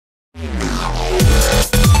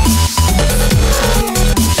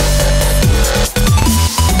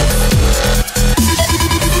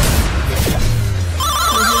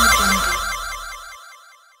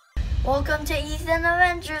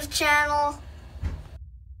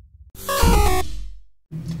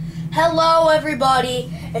Hello everybody,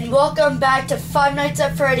 and welcome back to Five Nights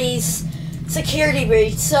at Freddy's Security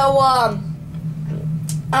Breach. So,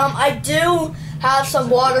 I do have some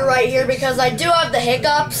water right here because I do have the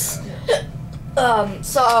hiccups.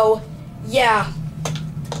 So, yeah.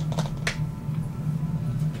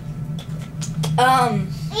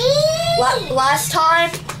 Last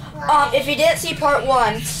time, if you didn't see part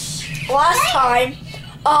 1, last time,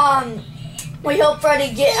 we helped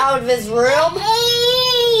Freddy get out of his room.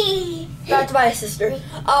 That's my sister.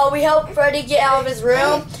 We helped Freddy get out of his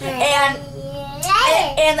room, and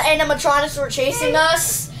the animatronics were chasing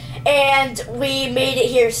us, and we made it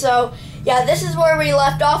here. So, yeah, this is where we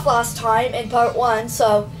left off last time in part 1.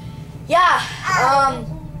 So, yeah,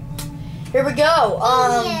 here we go.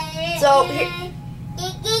 So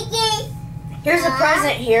here's a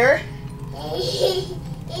present here.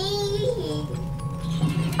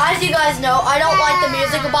 As you guys know, I don't like the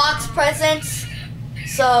music box presents.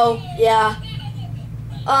 So, yeah.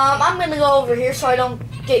 I'm gonna go over here so I don't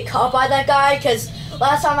get caught by that guy, because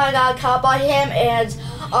last time I got caught by him and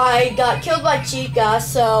I got killed by Chica,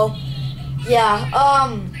 so, yeah.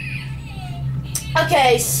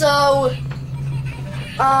 Okay, so,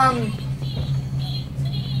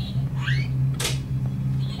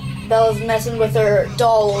 Bella's messing with her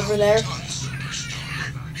doll over there.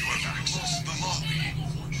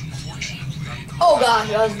 Oh gosh,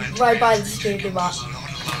 I was right by the security box.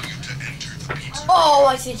 Oh,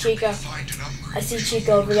 I see Chica. I see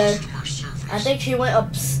Chica over there. I think she went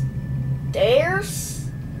upstairs.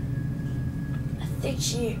 I think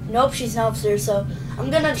nope, she's not upstairs, so I'm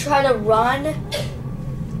gonna try to run.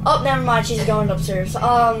 Oh, never mind, she's going upstairs.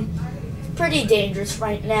 Pretty dangerous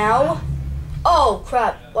right now. Oh,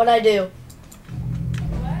 crap, what'd I do?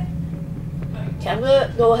 Okay, I'm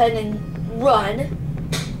gonna go ahead and run.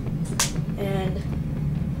 And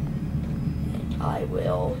I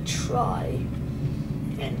will try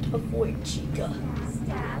and avoid Chica.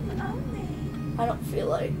 I don't feel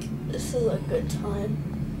like this is a good time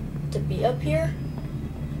to be up here.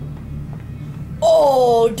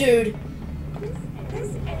 Oh, dude.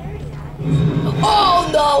 Oh,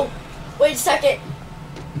 no. Wait a second.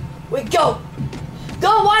 Wait, go.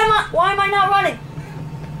 Go. Why am I not running?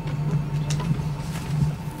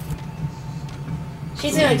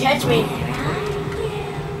 She's gonna catch me.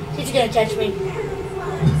 She's gonna catch me.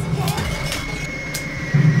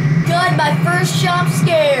 Good, my first jump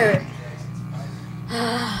scare.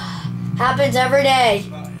 Happens every day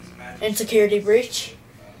in Security Breach.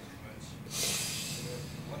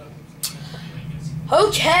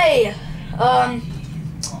 Okay.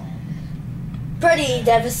 Pretty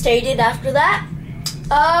devastated after that.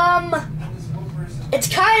 It's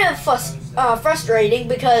kind of frustrating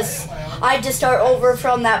because I had to start over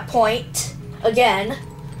from that point again.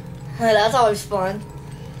 That's always fun.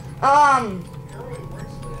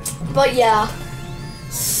 But yeah.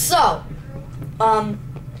 So,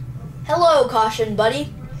 hello, Caution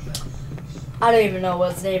Buddy. I don't even know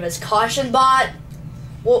what his name is. Caution Bot.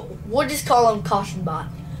 We'll just call him Caution Bot,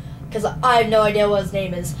 because I have no idea what his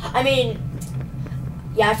name is. I mean,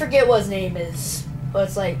 yeah, I forget what his name is, but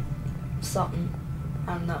it's like something.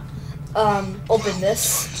 I don't know. Open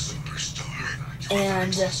this.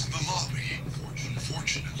 And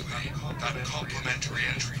that complimentary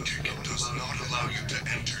entry ticket does not allow you to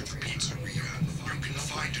enter the pizzeria. You can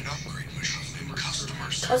find an upgrade machine in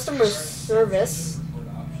customer service.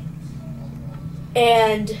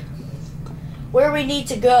 And where we need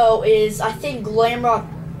to go is, I think, Glamrock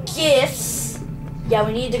Gifts. Yeah,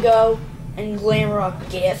 we need to go in Glamrock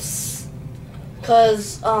Gifts.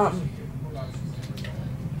 Cause, oh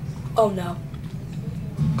no.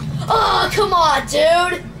 Oh, come on,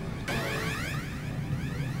 dude!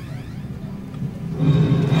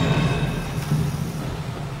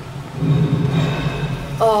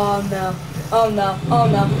 Oh no. Oh no. Oh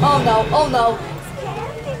no. Oh no. Oh no.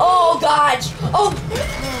 Oh gosh. Oh.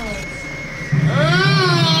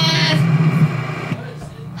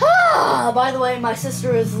 Ah, by the way, my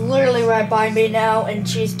sister is literally right by me now, and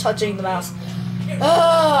she's touching the mouse.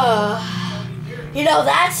 You know,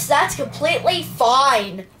 that's completely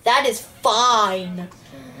fine. That is fine.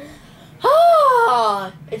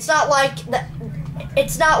 It's not like that.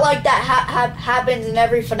 It's not like that happens in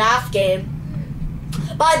every FNAF game.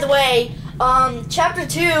 By the way, Chapter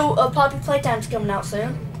 2 of Poppy Playtime's coming out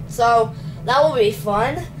soon, so that will be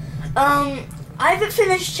fun. I haven't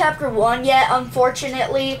finished Chapter 1 yet,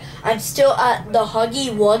 unfortunately. I'm still at the Huggy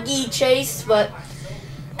Wuggy chase, but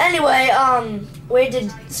anyway, we had to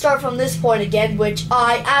start from this point again, which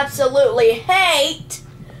I absolutely hate,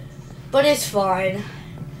 but it's fine,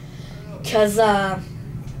 because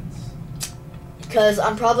because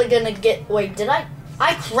I'm probably gonna get. Wait, did I?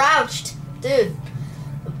 I crouched, dude.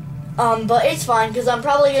 But it's fine because I'm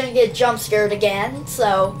probably gonna get jump scared again.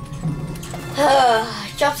 So,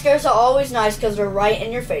 jump scares are always nice because they're right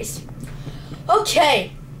in your face.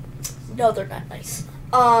 Okay. No, they're not nice.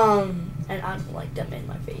 And I don't like them in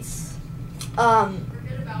my face.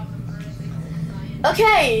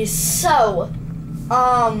 Okay, so,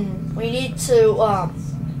 we need to,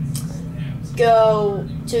 go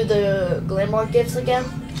to the glamour gifts again.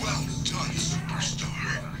 Well done, superstar.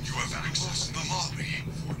 You have access to the lobby.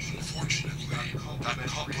 Unfortunately, that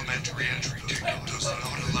complimentary entry ticket does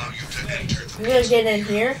not allow you to enter the I'm gonna get in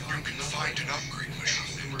here. You can find an upgrade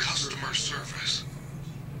machine in customer service.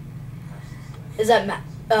 Is that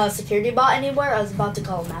security bot anywhere? I was about to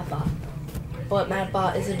call him Matt Bot. But Matt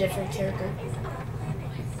Bot is a different character.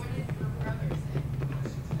 I'm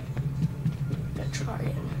gonna try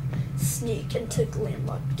and sneak into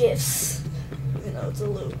Glamour Gifts. Even though it's a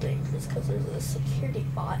little dangerous because there's a security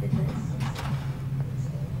bot in there.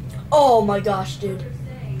 Oh my gosh, dude.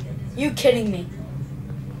 You kidding me?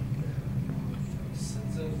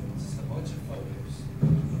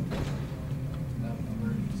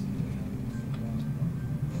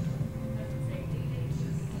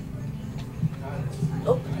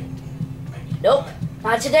 Nope. Nope.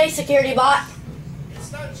 Not today, security bot.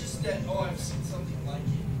 It's not just that, oh, I've seen something like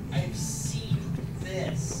it. I've seen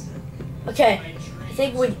this. Okay. I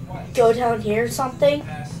think we go down here or something.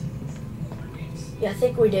 Yeah, I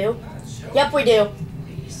think we do. Yep, we do.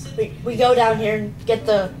 We go down here and get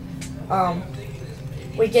the,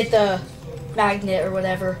 we get the magnet or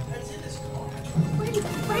whatever. Freddie,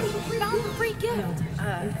 found the free gift.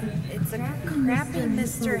 It's a crappy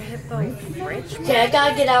Mr. Hippo fridge. Okay, I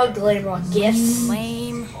gotta get out of Glamour Gifts.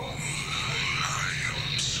 Lame. I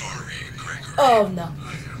am sorry, Gregory. Oh no.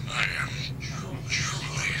 I am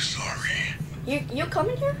truly sorry. You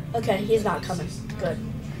coming here? Okay, he's not coming. Good.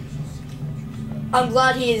 I'm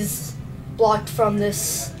glad he's blocked from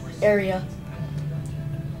this area.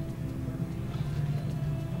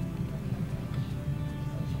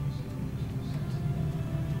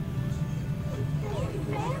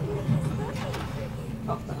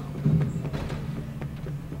 Oh no.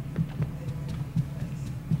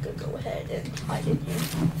 Could go ahead and hide in here.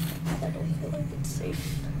 I don't feel like it's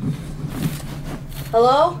safe.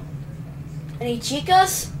 Hello? Any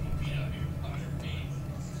chicas?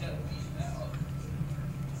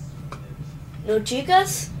 No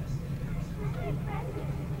chicas?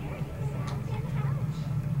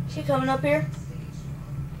 She coming up here?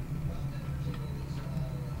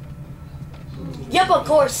 Yep, of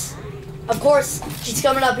course. Of course, she's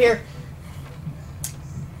coming up here.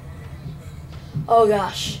 Oh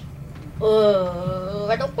gosh.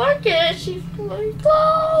 I don't like it. She's really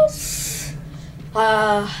close.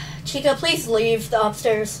 Chica, please leave the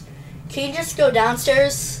upstairs. Can you just go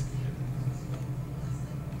downstairs?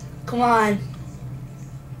 Come on.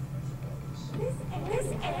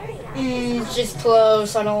 She's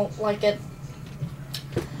close. I don't like it.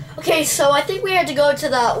 Okay, so I think we had to go to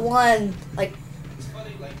that one, like,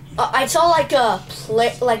 I saw like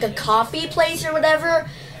a coffee place or whatever.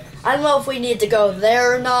 I don't know if we need to go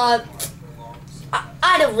there or not.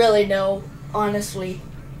 I don't really know, honestly.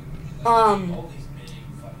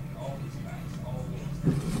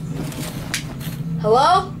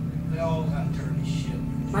 Hello?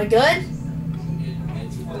 Am I good?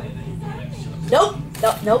 Nope.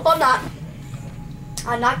 Nope, I'm not.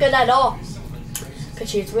 I'm not good at all. Cause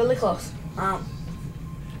she's really close.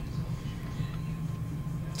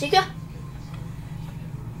 Chica?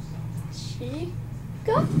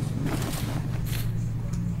 Chica?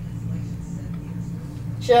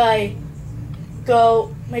 Should I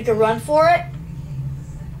go make a run for it?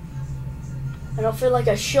 I don't feel like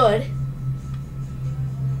I should.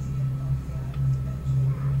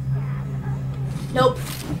 Nope.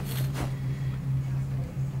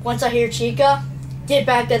 Once I hear Chica, get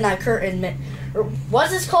back in that curtain.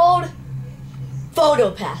 What's this called? Photo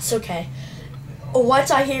pass, okay.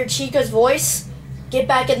 Once I hear Chica's voice, get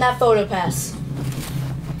back in that photo pass.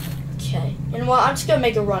 Okay. You know what? I'm just gonna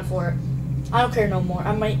make a run for it. I don't care no more.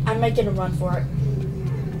 I'm making a run for it.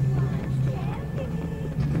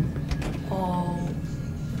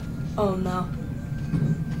 Oh no.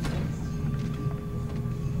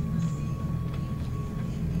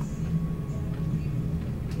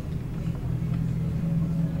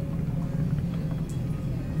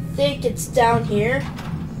 I think it's down here.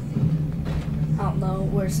 I don't know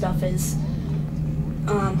where stuff is.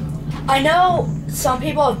 I know some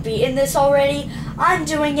people have beaten this already. I'm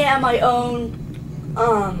doing it at my own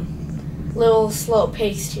little slow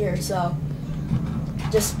pace here, so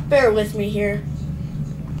just bear with me here.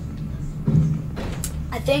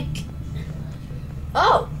 think...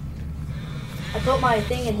 Oh! I put my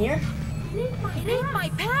thing in here. It ain't my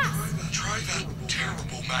pass. Try that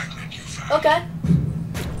terrible magnet you found. Okay.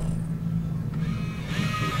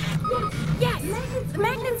 Yes, the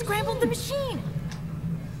magnet scrambled the machine.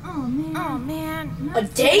 Oh man. A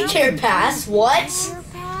daycare pass? What? Daycare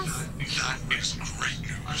pass? That is great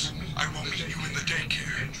news. I will meet you in the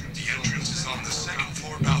daycare. The entrance is on the second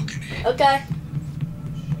floor balcony. Okay.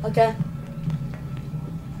 Okay.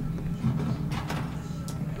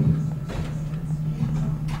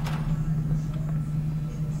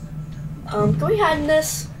 Can we hide in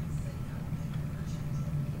this?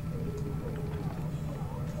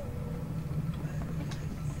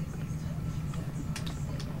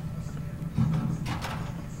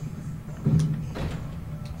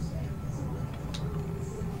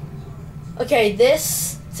 Okay,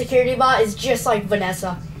 this security bot is just like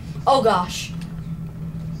Vanessa. Oh gosh.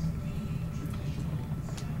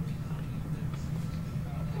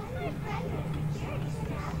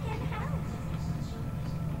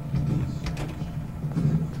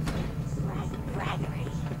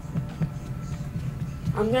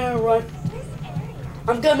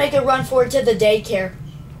 I'm gonna make a run for it to the daycare.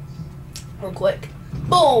 Real quick.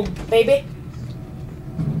 Boom, baby.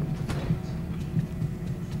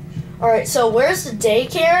 Alright, so where's the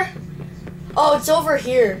daycare? Oh, it's over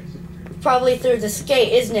here. Probably through this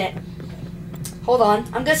gate, isn't it? Hold on.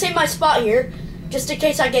 I'm gonna save my spot here, just in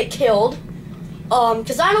case I get killed.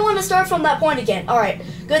 Because I don't want to start from that point again. Alright,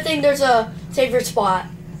 good thing there's a save your spot.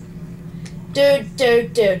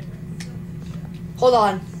 Dude. Hold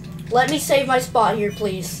on. Let me save my spot here,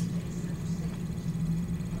 please.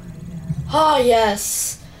 Oh,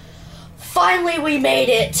 yes. Finally, we made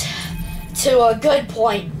it to a good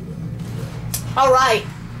point. Alright.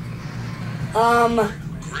 Gregory,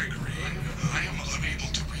 I am unable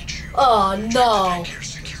to reach you. Oh, no. Daycare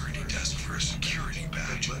security desk for a security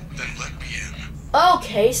badge. Then let me in.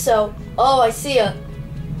 Okay, so... Oh, I see a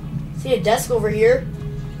desk over here.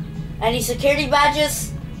 Any security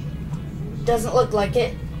badges? Doesn't look like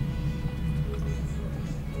it.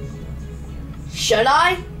 Should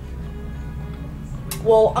I?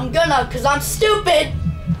 Well, I'm gonna, because I'm stupid.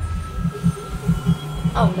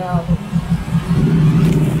 Oh, no.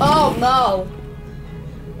 Oh, no.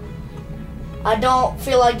 I don't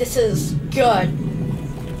feel like this is good.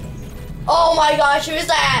 Oh, my gosh, who's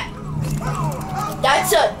that?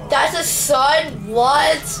 That's a son?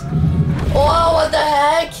 What? Oh, what the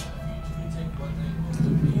heck?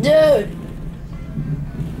 Dude.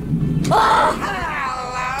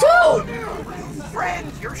 Ah! Dude!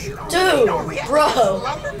 Dude, bro.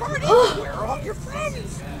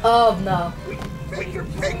 Oh no.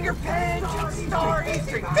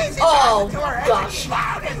 Oh gosh.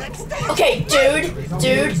 Okay,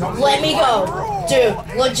 dude, let me go. Dude,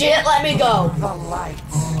 legit, let me go.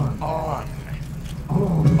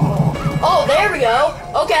 Oh, there we go.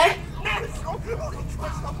 Okay.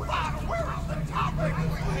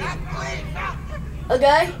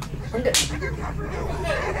 Okay. I'm good.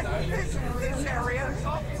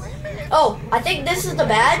 Oh, I think this is the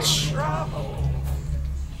badge.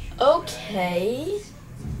 Okay.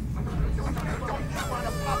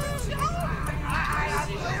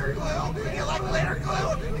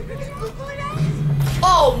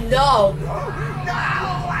 Oh no.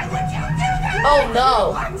 Oh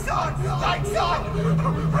no.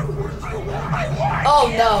 Oh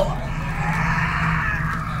no.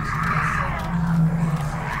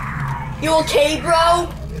 You okay, bro?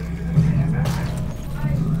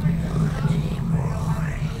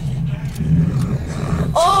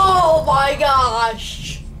 Oh my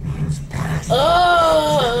gosh!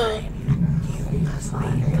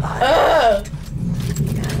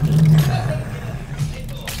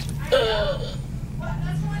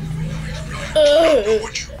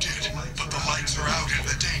 What you did, but the lights are out in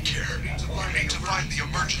the daycare. You need to find the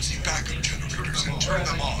emergency backup generators and turn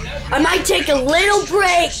them on. I might take a little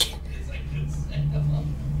break.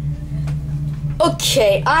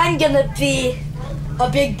 Okay, I'm gonna be a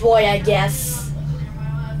big boy, I guess.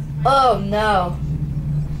 Oh no.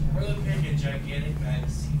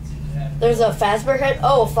 There's a Fazbear head.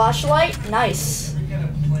 Oh, a flashlight? Nice.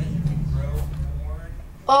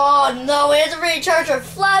 Oh no, we have to recharge our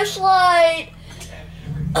flashlight.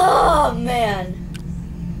 Oh man.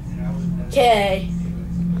 Okay.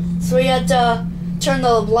 So we had to turn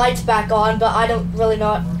the lights back on, but I don't really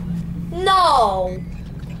know what. No!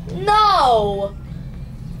 No!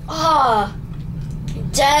 Ah.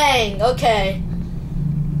 Dang, okay.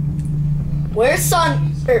 Where's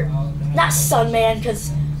Sun, not Sunman,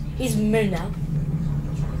 because he's Moon now.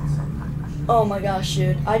 Oh my gosh,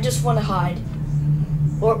 dude. I just want to hide.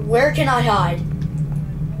 Where can I hide?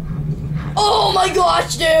 Oh my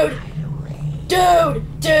gosh, dude! Dude!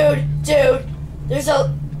 There's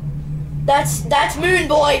a... That's Moon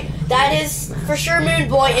Boy. That is for sure Moon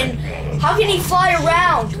Boy. And how can he fly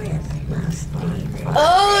around?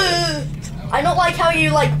 Oh! I don't like how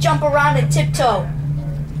you like jump around and tiptoe.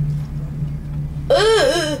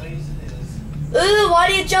 Why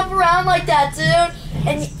do you jump around like that, dude?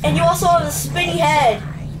 And you also have a spinny head.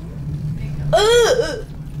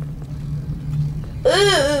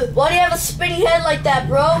 Why do you have a spinny head like that,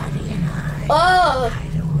 bro?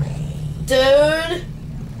 Dude.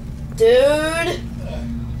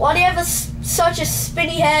 Why do you have such a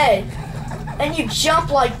spinny head? And you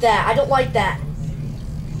jump like that. I don't like that.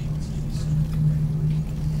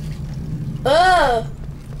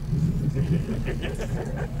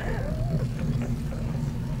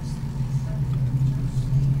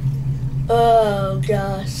 Oh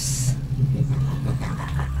gosh.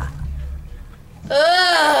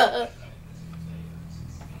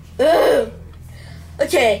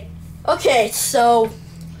 Okay, so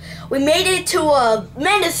we made it to a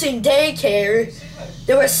menacing daycare.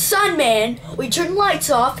 There was Sunman. We turned lights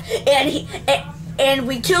off, and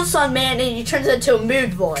we kill Sunman, and he turns into a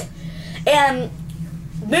Moon Boy. And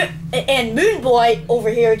Moon Boy over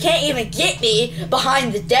here can't even get me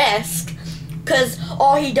behind the desk, cause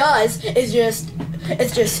all he does is just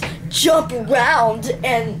jump around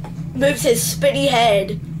and moves his spinny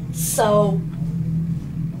head. So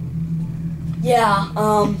yeah,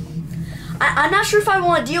 I'm not sure if I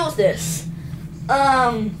want to deal with this.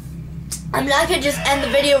 I mean, I could just end the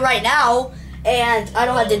video right now, and I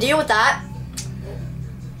don't have to deal with that.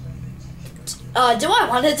 Do I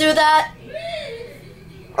want to do that?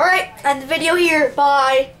 Alright, end the video here.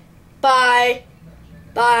 Bye. Bye,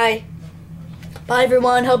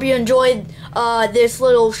 everyone. Hope you enjoyed this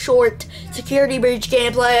little short security breach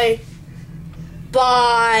gameplay.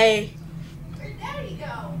 Bye. Where'd Daddy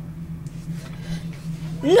go?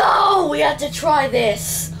 No, we have to try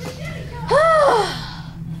this.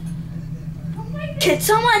 Can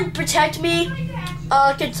someone protect me?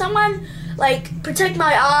 Can someone like protect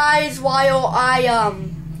my eyes while I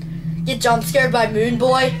get jump scared by Moon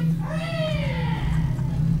Boy?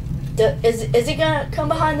 Is he gonna come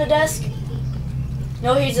behind the desk?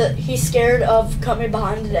 No, he's scared of coming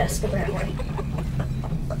behind the desk apparently.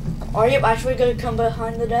 Are you actually gonna come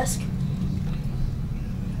behind the desk?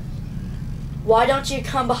 Why don't you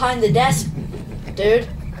come behind the desk, dude?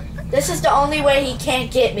 This is the only way he can't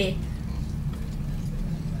get me.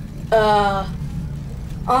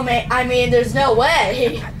 I mean, there's no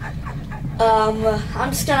way. I'm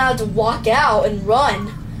just gonna have to walk out and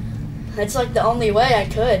run. That's like the only way I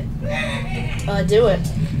could do it.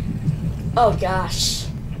 Oh gosh.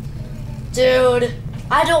 Dude,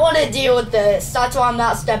 I don't want to deal with this. That's why I'm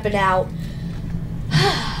not stepping out.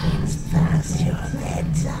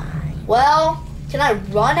 Well, can I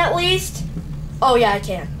run at least? Oh yeah, I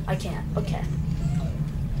can. Okay.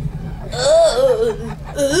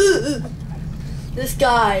 This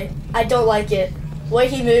guy, I don't like it. The way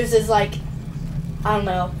he moves is like, I don't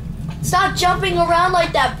know. Stop jumping around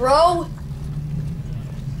like that, bro.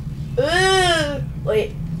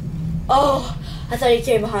 Wait. Oh, I thought he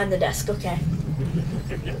came behind the desk. Okay.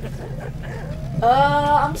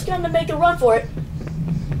 I'm just gonna make a run for it.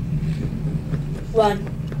 Run.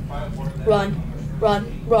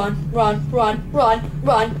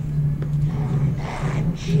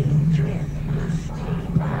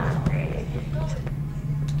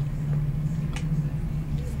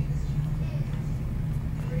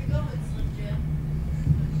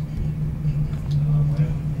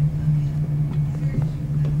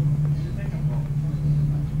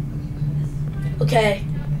 Okay.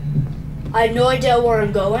 I have no idea where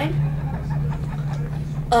I'm going.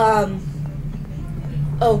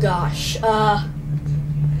 Oh gosh. I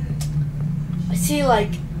see like,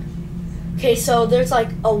 okay, so there's like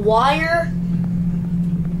a wire.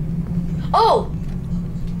 Oh!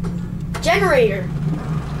 Generator.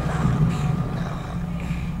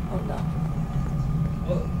 Oh no.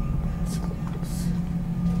 It's close.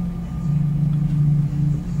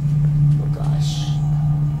 Oh gosh.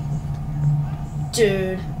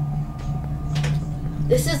 Dude.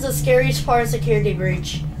 This is the scariest part of security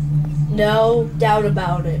breach. No doubt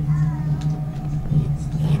about it.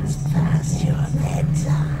 It's past your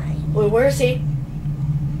bedtime. Wait, where is he?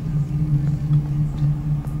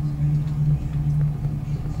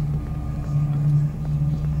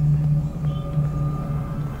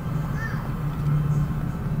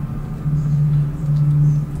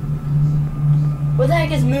 Where the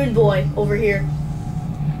heck is Moon Boy over here?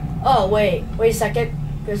 Oh, wait a second.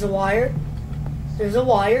 There's a wire. There's a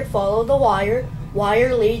wire. Follow the wire.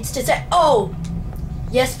 Wire leads to oh!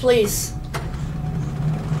 Yes, please.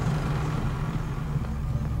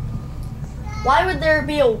 Why would there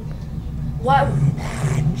be a... What?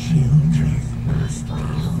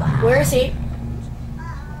 Where is he?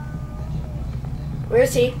 Where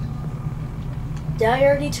is he? Did I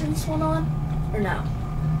already turn this one on? Or no?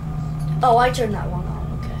 Oh, I turned that one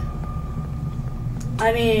on. Okay.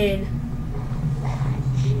 I mean...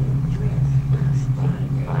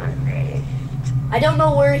 I don't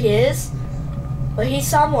know where he is, but he's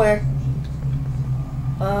somewhere.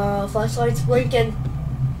 Flashlight's blinking.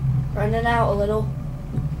 Running out a little.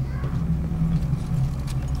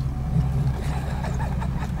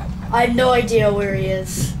 I have no idea where he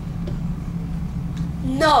is.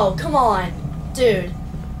 No, come on. Dude,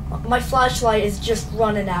 my flashlight is just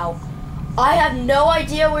running out. I have no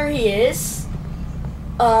idea where he is.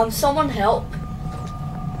 Someone help.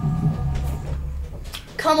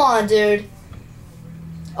 Come on, dude.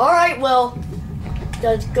 Alright, well,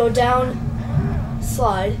 gotta go down,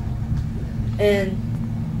 slide, and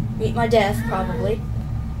meet my death, probably.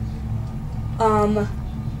 I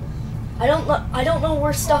don't know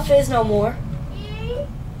where stuff is no more.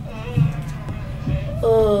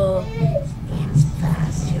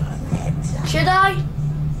 Should I?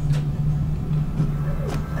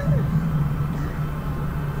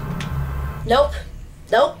 Nope.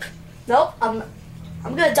 Nope. Nope. I'm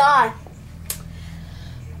gonna die.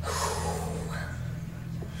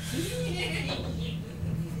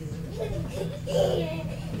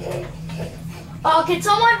 Oh, can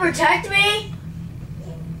someone protect me?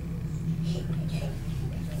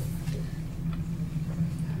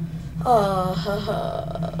 I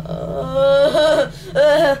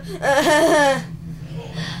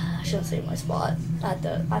should save my spot at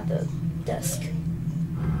the desk.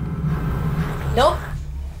 Nope.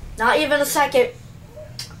 Not even a second.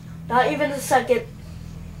 Not even a second.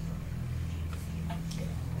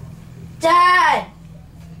 Dad!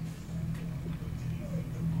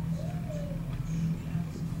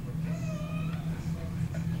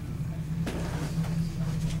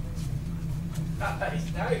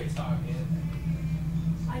 Nice, now you're talking.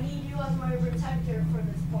 I need you as my protector for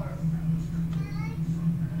this part.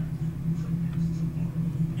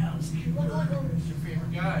 Who's your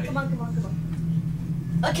favorite guy? Come on.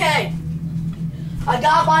 Okay. I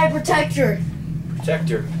got my protector.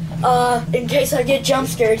 Protector. In case I get jump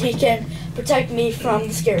scared, he can protect me from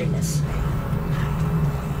the scariness.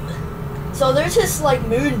 So there's this like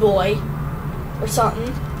moon boy or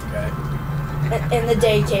something. Okay. In the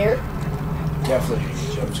daycare. Definitely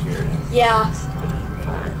jump scared. Yeah.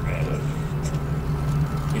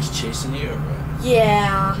 He's chasing you, or what?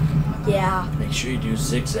 Yeah. Make sure you do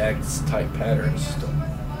zigzag type patterns.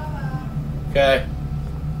 Okay.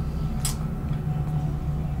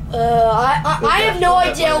 I have no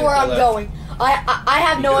idea where I'm going. I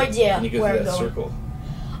have no idea Can you go where through I'm that going. circle?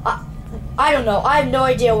 I don't know. I have no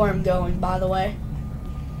idea where I'm going, by the way.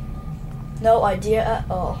 No idea at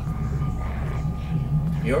all.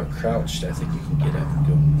 You're crouched. I think you can get up and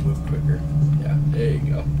go move quicker. Yeah, there you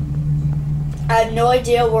go. I have no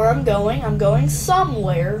idea where I'm going. I'm going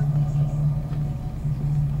somewhere.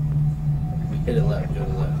 Hit it left, go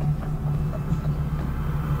to left.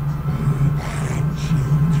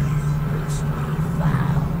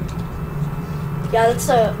 Yeah, that's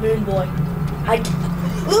a moon boy.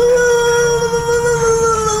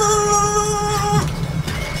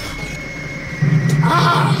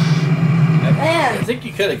 Man. I think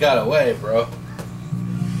you could have got away, bro.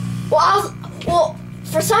 Well,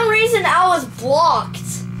 for some reason I was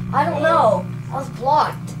blocked. I don't know. I was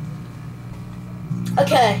blocked.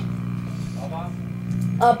 Okay.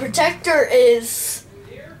 Protector is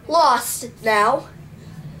lost now,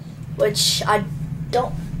 which I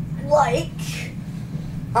don't like.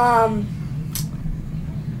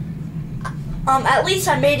 At least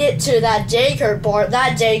I made it to that daycare part.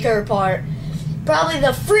 That daycare part, probably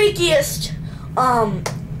the freakiest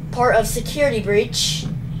part of security breach.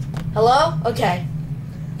 Hello? Okay.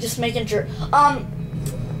 Just making sure.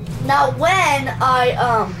 Now when I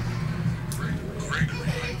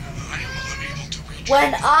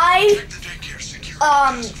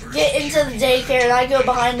get into the daycare and I go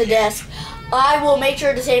behind the desk, I will make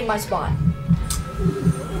sure to save my spot.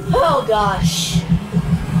 Oh gosh.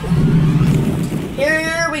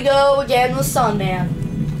 Here we go again with Sunman.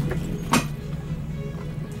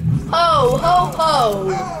 Ho ho ho!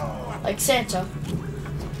 Like Santa.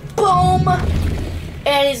 Boom!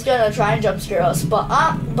 And he's gonna try and jump scare us, but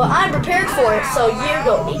I'm prepared for it, so you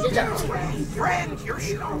don't need to jump scare me. Friend, you're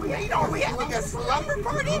snowing. Are we having a slumber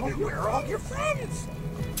party? Where are all your friends?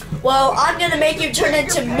 Well, I'm gonna make you turn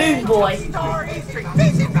into Moon Boy.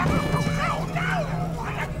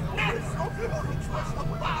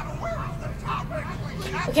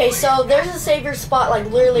 Okay, so there's a savior spot like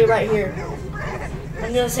literally right here.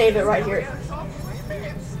 I'm gonna save it right here.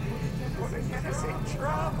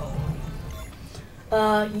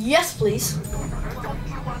 Yes, please.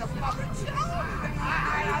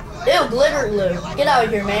 Ew, glitter glue. Get out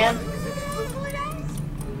of here, man.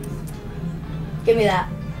 Give me that.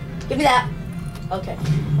 Give me that. Okay.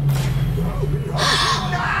 No!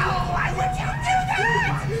 Why would you do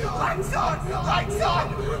that? Lights on! Lights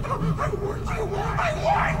on! I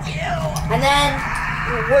warned you! And then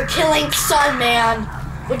we're killing Sun Man,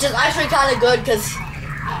 which is actually kind of good because,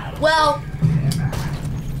 well,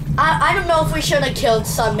 I don't know if we should have killed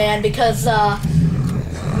Sun Man because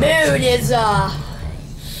Moon is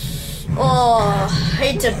oh,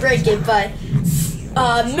 hate to break it, but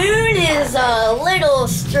Moon is a little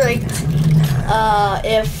strict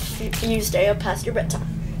if you stay up past your bedtime.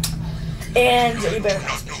 And you better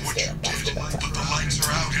stay up past your bedtime.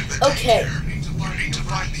 Okay.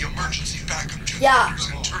 Yeah,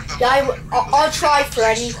 I'll try,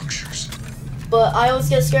 Freddy. But I always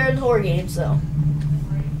get scared in horror games, though.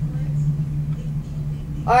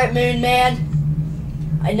 Alright, Moon Man.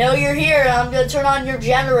 I know you're here, and I'm gonna turn on your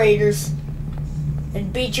generators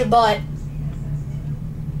and beat your butt.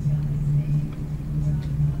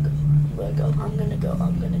 I'm gonna go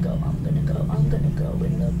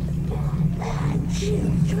in the...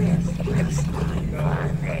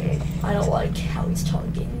 I don't like how he's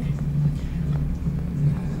talking.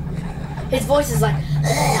 His voice is like...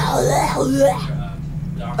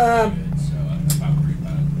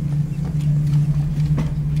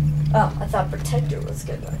 Oh, I thought Protector was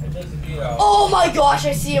good. Oh my gosh,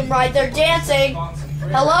 I see him right there dancing.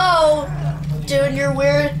 Hello? Doing your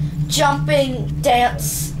weird jumping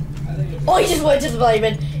dance. Oh, he just went to the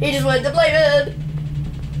playman. He just went to the playman.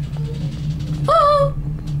 Oh.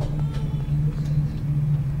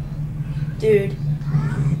 Dude.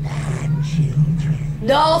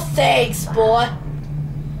 No thanks, boy.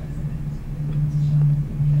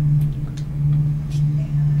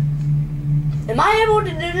 Am I able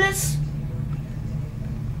to do this?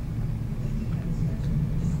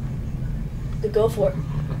 Go for it.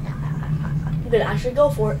 I'm gonna actually go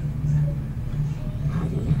for it.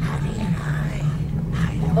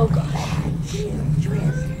 Oh gosh.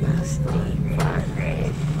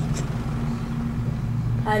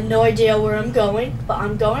 I have no idea where I'm going, but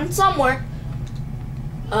I'm going somewhere.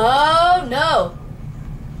 Oh no.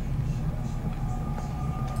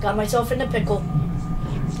 Got myself in a pickle.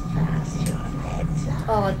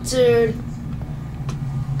 Oh, dude.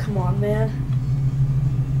 Come on, man.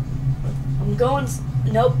 I'm going...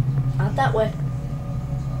 Nope. Not that way.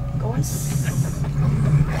 Going...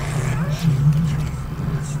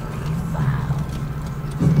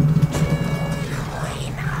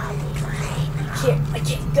 I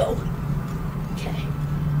can't go. Okay.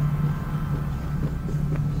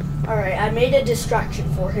 Alright, I made a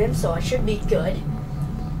distraction for him, so I should be good.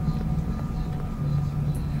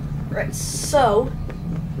 Right, so...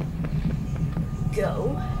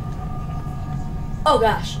 Go. Oh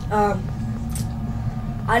gosh,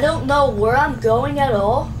 I don't know where I'm going at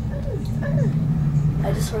all.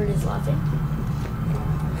 I just heard his laughing.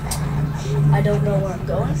 I don't know where I'm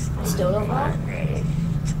going. I still don't know.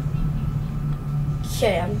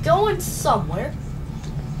 Okay, I'm going somewhere.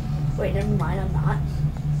 Wait, never mind, I'm not.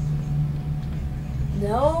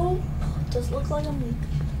 No, it doesn't look like I'm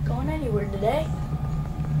going anywhere today.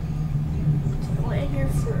 I'm going here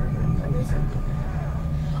for a reason.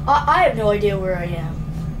 I have no idea where I am,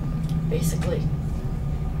 basically.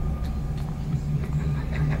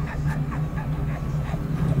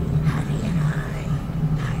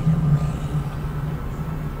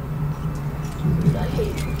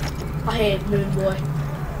 I hate Moon Boy.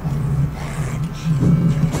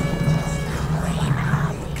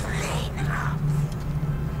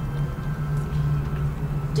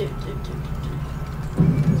 Dude.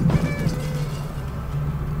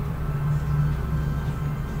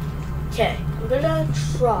 Okay, I'm gonna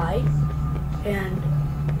try and...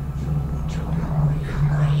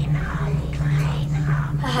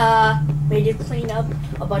 Haha, made you clean up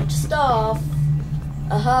a bunch of stuff.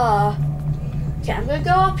 Aha. Okay, I'm gonna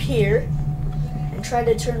go up here and try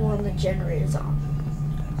to turn one of the generators on.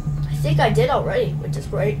 I think I did already, which is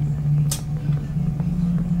great.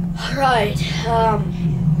 Alright,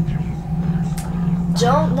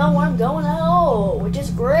 don't know where I'm going at all, which is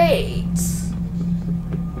great.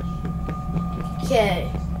 Okay,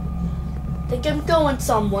 I think I'm going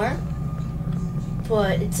somewhere,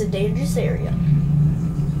 but it's a dangerous area.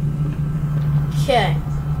 Okay.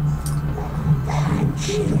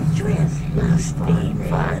 Children must be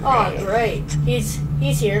punished. Oh, great.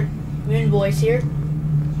 He's here. Moon Boy's here.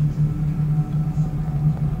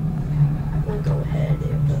 We'll go ahead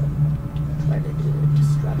and try to do a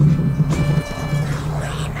distraction.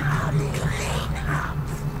 Clean up.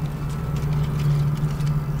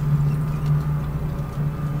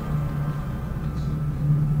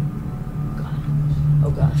 Oh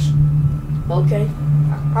gosh. Okay.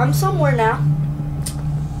 I'm somewhere now.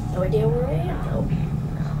 No idea where I am though.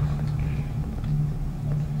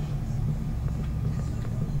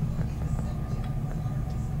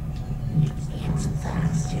 It's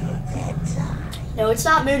past your bedtime. No, it's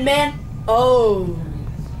not Moon Man. Oh,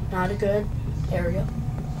 not a good area.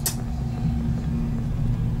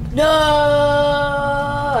 No,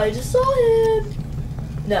 I just saw him.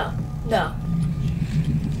 No.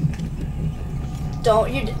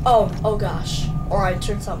 Don't you? Oh gosh. Or I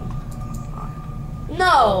turned something on.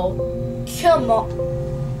 No, come on.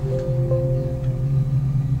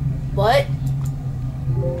 What?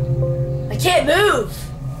 I can't move.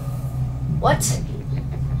 What?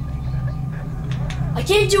 I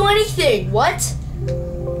can't do anything. What?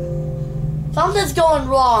 Something's going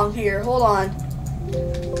wrong here. Hold on.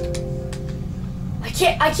 I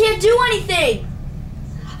can't do anything.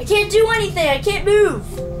 I can't do anything. I can't move.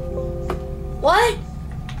 What?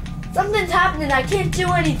 Something's happening. I can't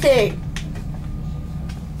do anything.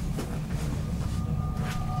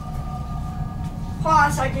 Hold on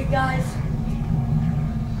a second, guys.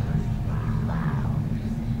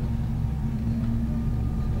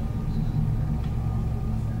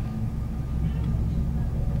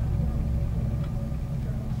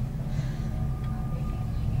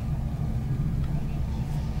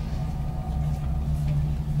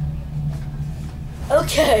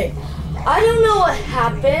 Okay, I don't know what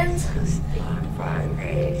happened.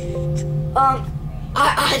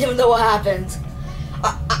 I don't know what happened.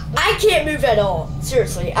 I can't move at all.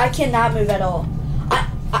 Seriously, I cannot move at all.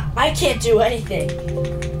 I can't do anything.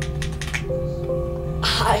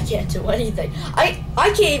 I can't do anything. I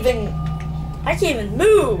can't even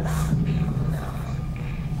move.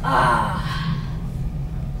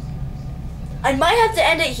 I might have to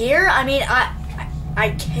end it here. I mean,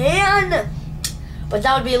 I can, but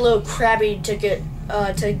that would be a little crabby to get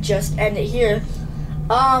to just end it here.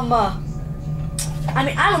 I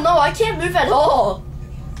mean, I don't know. I can't move at all.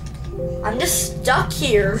 I'm just stuck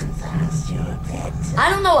here. I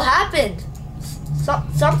don't know what happened.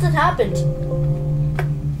 Something happened.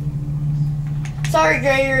 Sorry,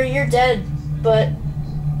 Gray, you're dead, but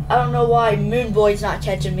I don't know why Moon Boy's not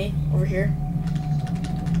catching me over here.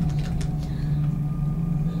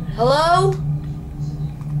 Hello?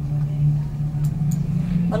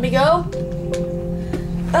 Let me go?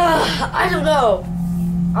 I don't know.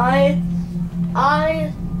 I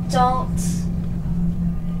don't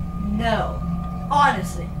know.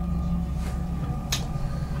 Honestly.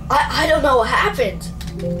 I don't know what happened.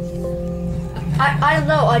 I don't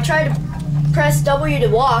know. I tried to press W to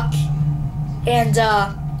walk, and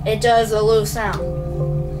it does a little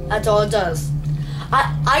sound. That's all it does.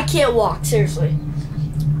 I can't walk, seriously.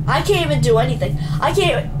 I can't even do anything. I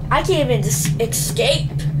can't even escape.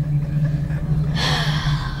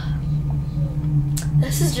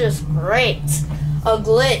 This is just great. A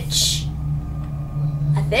glitch.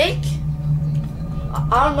 I think.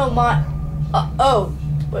 I don't know my. Oh.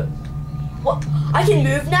 What? I can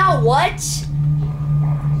move now? What?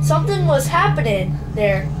 Something was happening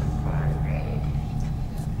there.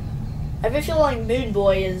 I have a feeling like Moon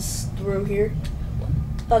Boy is through here.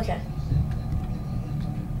 Okay.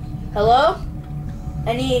 Hello?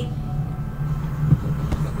 Any?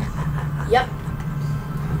 Yep.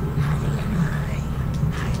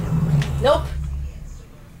 Nope.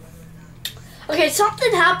 Okay,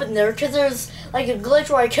 something happened there because there's like a glitch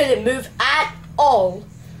where I couldn't move at all.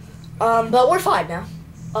 But we're fine now.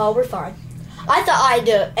 We're fine. I thought I had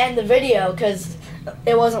to end the video because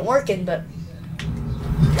it wasn't working, but.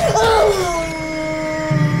 Oh,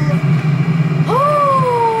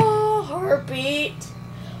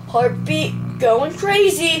 heartbeat going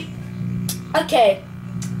crazy. Okay.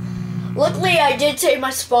 Luckily, I did take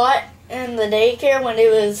my spot in the daycare when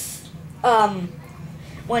it was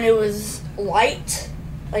light,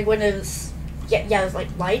 like when it was it was like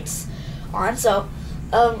lights on. So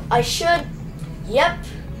I should. Yep.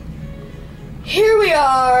 Here we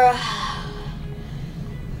are.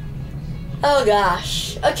 Oh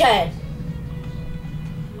gosh. Okay.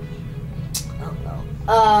 Oh no.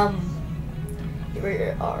 Here we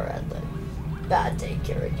are at the bad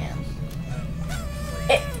daycare again.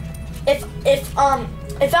 If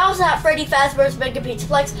if I was at Freddy Fazbear's Mega Pizza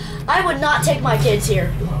Plex, I would not take my kids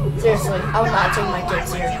here. Seriously, I would not take my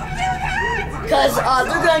kids here. Cause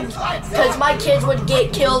cause my kids would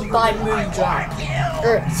get killed by Moondrop.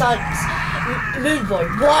 Or Moonboy,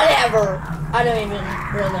 whatever. I don't even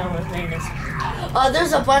really know what his name is.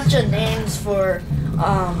 There's a bunch of names for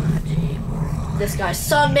this guy.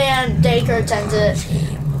 Sunman, Daycare Attendant.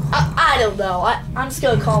 I don't know. I'm just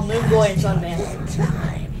gonna call him Moonboy and Sunman.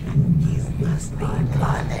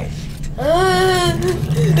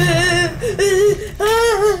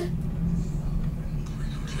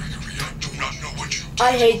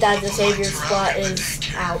 I hate that the savior spot is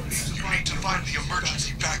out. You need to find the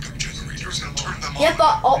emergency backup generators and turn them on. Yep,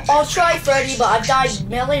 I'll try Freddy, but I've died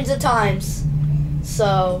millions of times.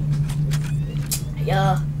 So,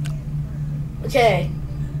 yeah. Okay,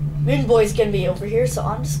 Moonboy's gonna be over here, so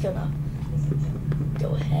I'm just gonna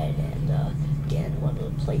go ahead and get in one of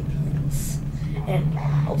the playpens. And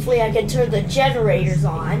hopefully I can turn the generators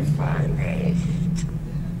on.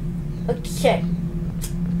 Okay.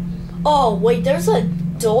 Oh, wait, there's a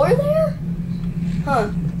door there? Huh.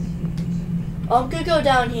 I'm gonna go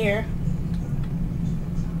down here.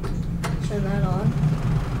 Turn that on.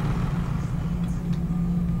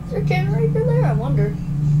 Is there a generator there? I wonder.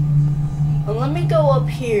 Let me go up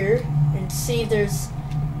here and see if there's...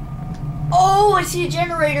 Oh, I see a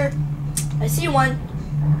generator. I see one.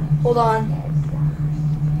 Hold on.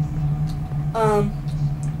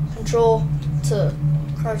 Control to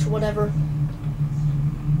crouch, whatever.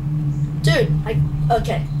 Dude,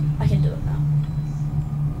 okay, I can do it now.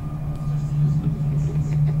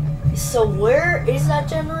 So where is that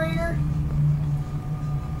generator?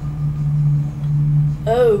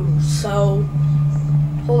 Oh, so,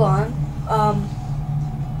 hold on.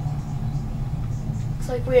 Looks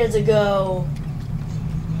like we had to go.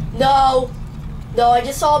 No, I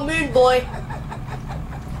just saw a Moonboy.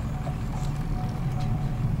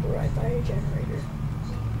 Right by a generator.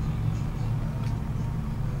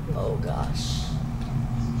 Oh gosh.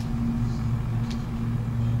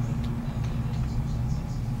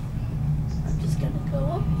 I'm just gonna go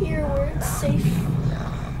up here where it's safe.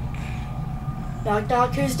 Knock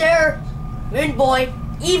knock, who's there? Moonboy.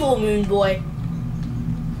 Evil Moonboy.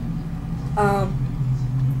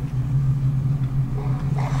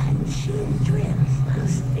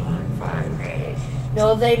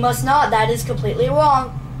 No, they must not. That is completely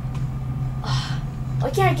wrong. Why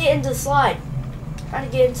can't I get into the slide? I'm trying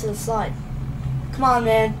to get into the slide. Come on,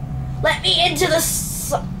 man. Let me into the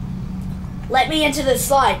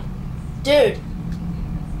slide. Dude.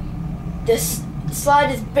 This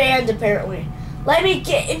slide is banned, apparently. Let me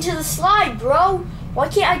get into the slide, bro. Why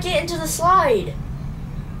can't I get into the slide?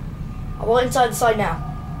 I want inside the slide now.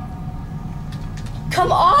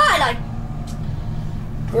 Come on!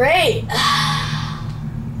 Great.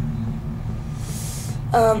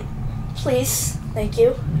 Please. Thank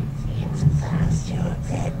you.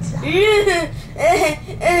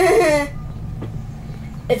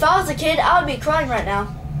 If I was a kid, I would be crying right now.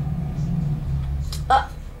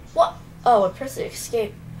 What? Oh, I pressed the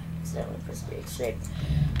escape. Accidentally pressed the escape.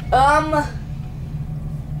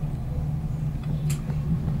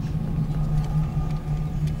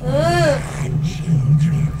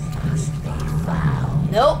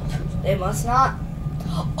 Nope, they must not.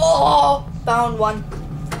 Oh, found one.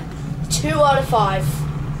 2 out of 5.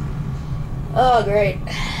 Oh, great.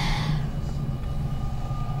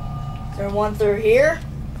 Is there one through here?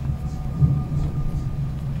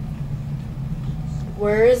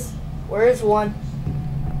 Where is one?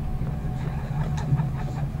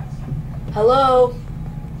 Hello?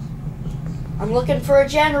 I'm looking for a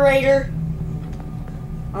generator.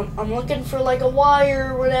 I'm looking for like a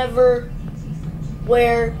wire or whatever.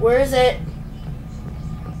 Where is it?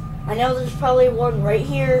 I know there's probably one right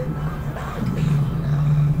here.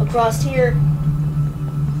 Across here.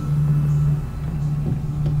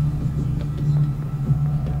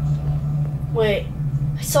 Wait,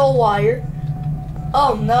 I saw a wire.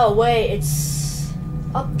 Oh no, wait, it's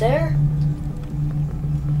up there?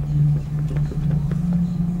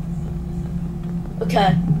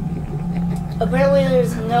 Okay. Apparently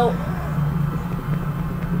there's no...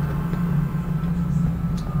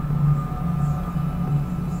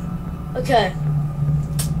 Okay.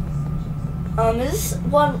 Is this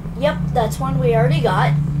one? Yep, that's one we already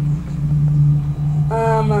got.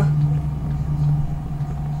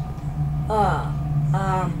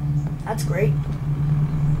 That's great.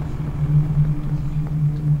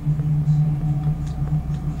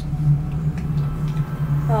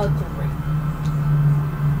 Oh, great.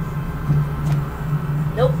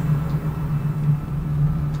 Nope.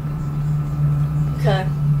 Okay.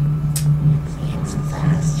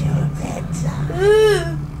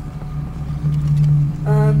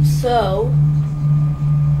 So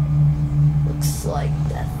looks like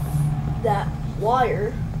that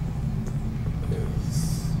wire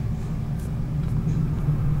is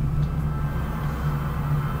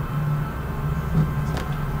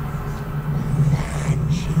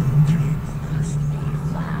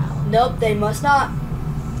nope, they must not.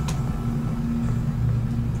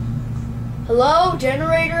 Hello,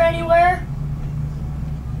 generator anywhere?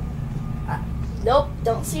 Nope,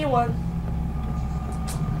 don't see one.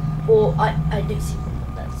 Well, I do see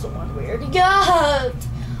one. That's the one we already got.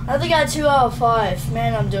 I think I got 2 out of 5.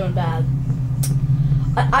 Man, I'm doing bad.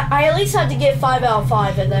 I at least have to get 5 out of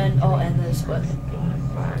 5 and then I'll end this, but...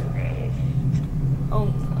 Oh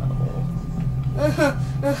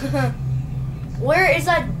no. Where is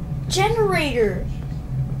that generator?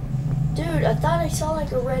 Dude, I thought I saw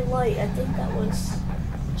like a red light. I think that was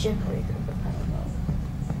a generator, but I don't know.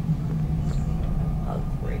 Oh,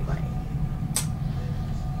 great light.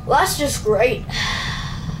 Well, that's just great.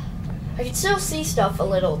 I can still see stuff a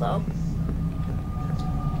little though.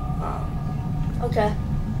 Okay.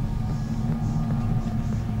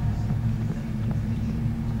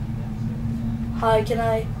 Hi, can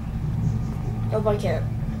I? Nope, I can't.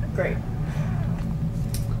 Great.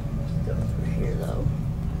 Go over here though.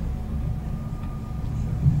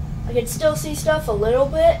 I can still see stuff a little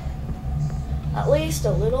bit. At least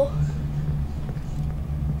a little.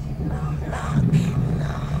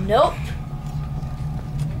 Nope.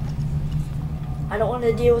 I don't want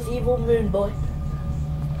to deal with evil moon boy.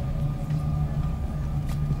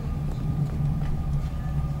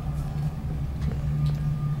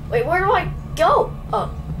 Wait, where do I go?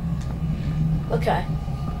 Oh. Okay.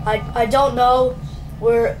 I don't know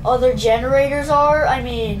where other generators are. I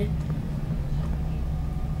mean,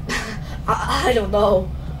 I don't know.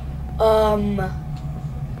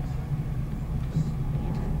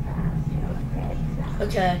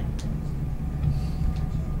 Okay.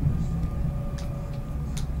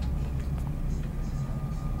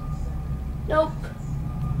 Nope.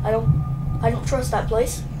 I don't trust that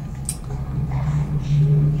place.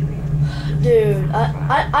 Dude,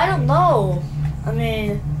 I don't know. I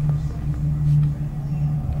mean,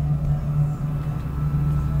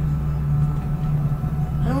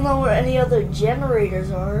 I don't know where any other generators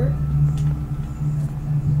are.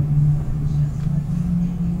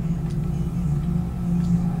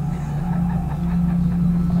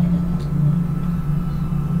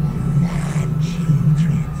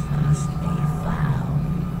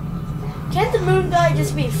 Can't the moon guy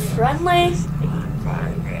just be friendly?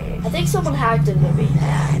 I think someone hacked him to be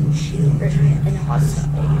in hostile.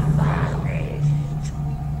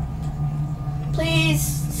 Please,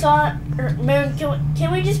 Sun or Moon,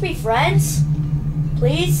 can we just be friends?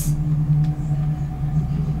 Please?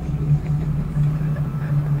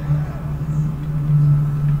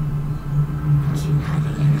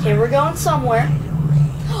 Okay, we're going somewhere.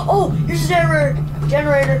 Oh, here's a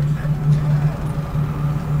generator.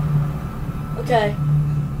 Okay.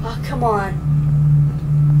 Oh, come on.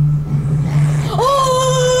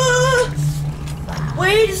 Oh!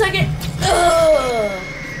 Wait a second. Ugh.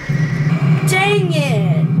 Dang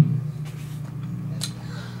it.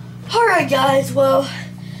 Alright guys, well,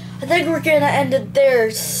 I think we're gonna end it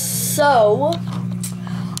there. So,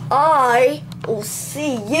 I will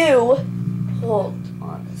see you. Hold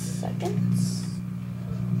on a second.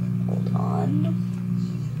 Hold on.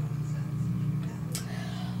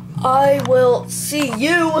 I will see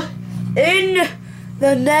you in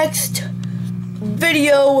the next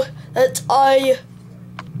video that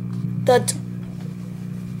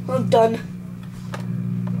I'm done.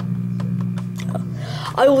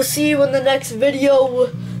 I will see you in the next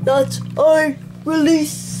video that I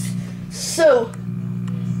release. So,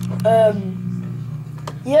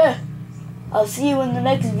 yeah, I'll see you in the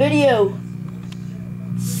next video.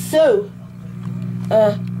 So,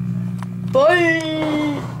 bye.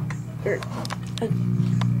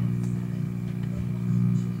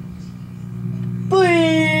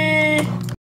 Bye.